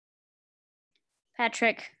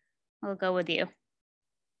Patrick, we'll go with you.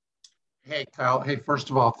 Hey, Kyle. Hey, first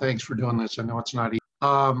of all, thanks for doing this. I know it's not easy.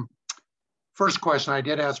 First question, I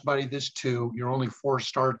did ask Buddy this too. You're only 4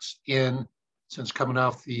 starts in since coming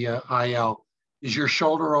off the IL. Is your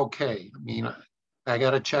shoulder okay? I mean, I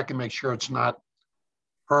got to check and make sure it's not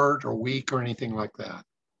hurt or weak or anything like that.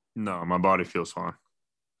 No, my body feels fine.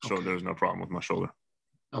 So Okay. There's no problem with my shoulder.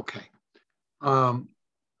 Okay.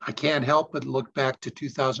 I can't help but look back to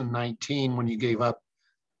 2019 when you gave up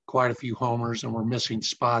quite a few homers and were missing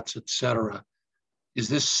spots, et cetera. Is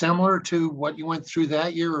this similar to what you went through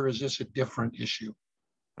that year, or is this a different issue?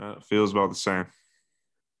 It feels about the same.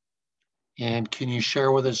 And can you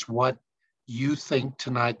share with us what you think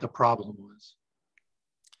tonight the problem was?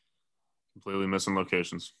 Completely missing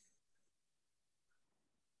locations.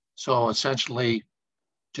 So essentially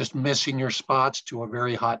just missing your spots to a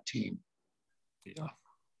very hot team. Yeah.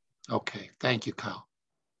 Okay. Thank you, Kyle.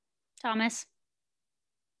 Thomas?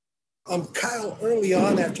 Kyle, early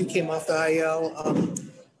on after you came off the IL,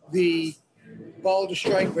 the ball to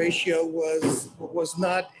strike ratio was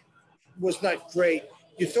not great.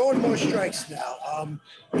 You're throwing more strikes now,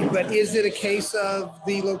 but is it a case of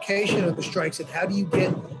the location of the strikes, and how do you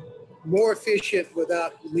get more efficient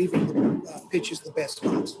without leaving the pitches the best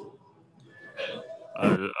spots?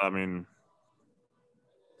 I mean,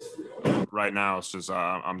 right now it's just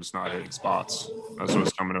I'm just not hitting spots. That's what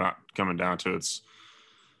it's coming down to. It's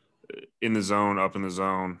in the zone, up in the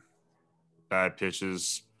zone, bad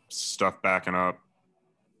pitches, stuff backing up,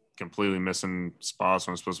 completely missing spots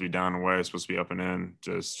when it's supposed to be down and away, it's supposed to be up and in,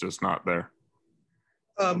 just not there.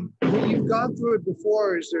 When you've gone through it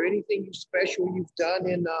before, is there anything special you've done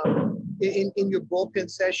in your bullpen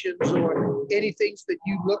sessions, or any things that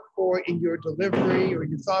you look for in your delivery or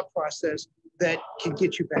your thought process that can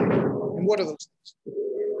get you back? And what are those things?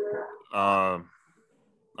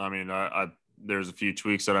 I mean, there's a few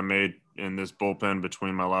tweaks that I made in this bullpen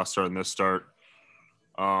between my last start and this start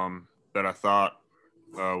that I thought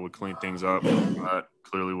would clean things up. That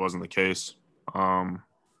clearly wasn't the case.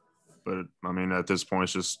 But, I mean, at this point,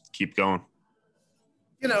 it's just keep going.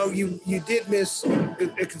 You know, you did miss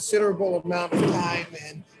a considerable amount of time,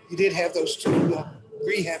 and you did have those 2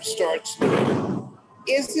 rehab starts.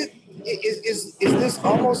 Is this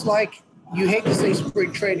almost like, you hate to say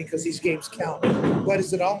spring training because these games count, but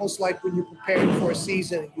is it almost like when you're preparing for a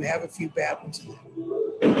season and you have a few bad ones?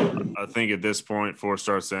 I think at this point, 4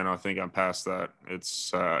 starts in, I think I'm past that.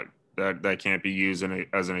 It's that can't be used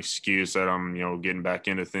as an excuse that I'm, getting back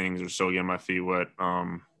into things or still getting my feet wet.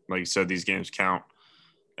 Like you said, these games count,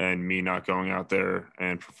 and me not going out there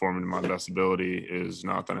and performing to my best ability is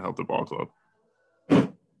not going to help the ball club.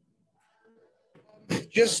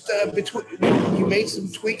 Just you made some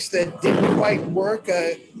tweaks that didn't quite work.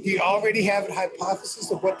 Do you already have a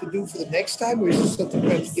hypothesis of what to do for the next time, or is this something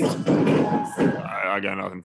that you give some time? I got nothing